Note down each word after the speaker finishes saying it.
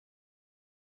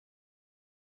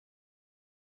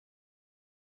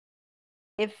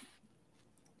if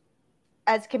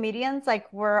as comedians,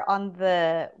 like we're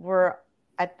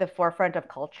at the forefront of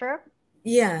culture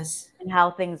Yes. and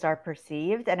how things are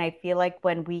perceived. And I feel like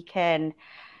when we can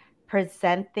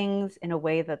present things in a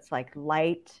way that's like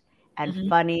light and Mhm.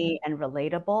 funny and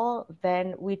relatable,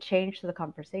 then we change the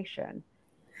conversation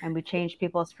and we change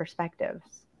people's perspectives.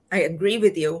 I agree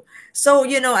with you. So,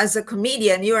 as a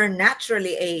comedian, you are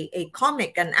naturally a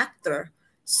comic, an actor.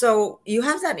 So you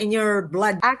have that in your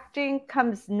blood. Acting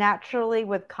comes naturally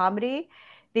with comedy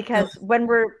because when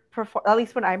we're at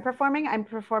least when I'm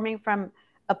performing from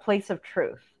a place of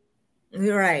truth.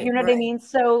 Right, You know what I right. mean?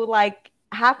 So like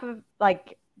half of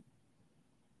like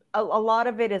a lot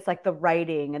of it is like the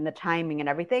writing and the timing and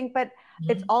everything, but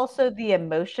it's Mhm. also the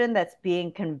emotion that's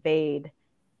being conveyed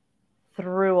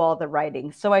through all the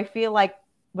writing. So I feel like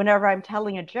whenever I'm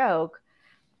telling a joke,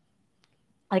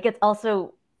 like it's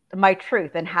also my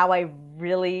truth and how I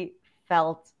really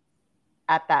felt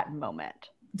at that moment.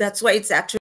 That's why it's actually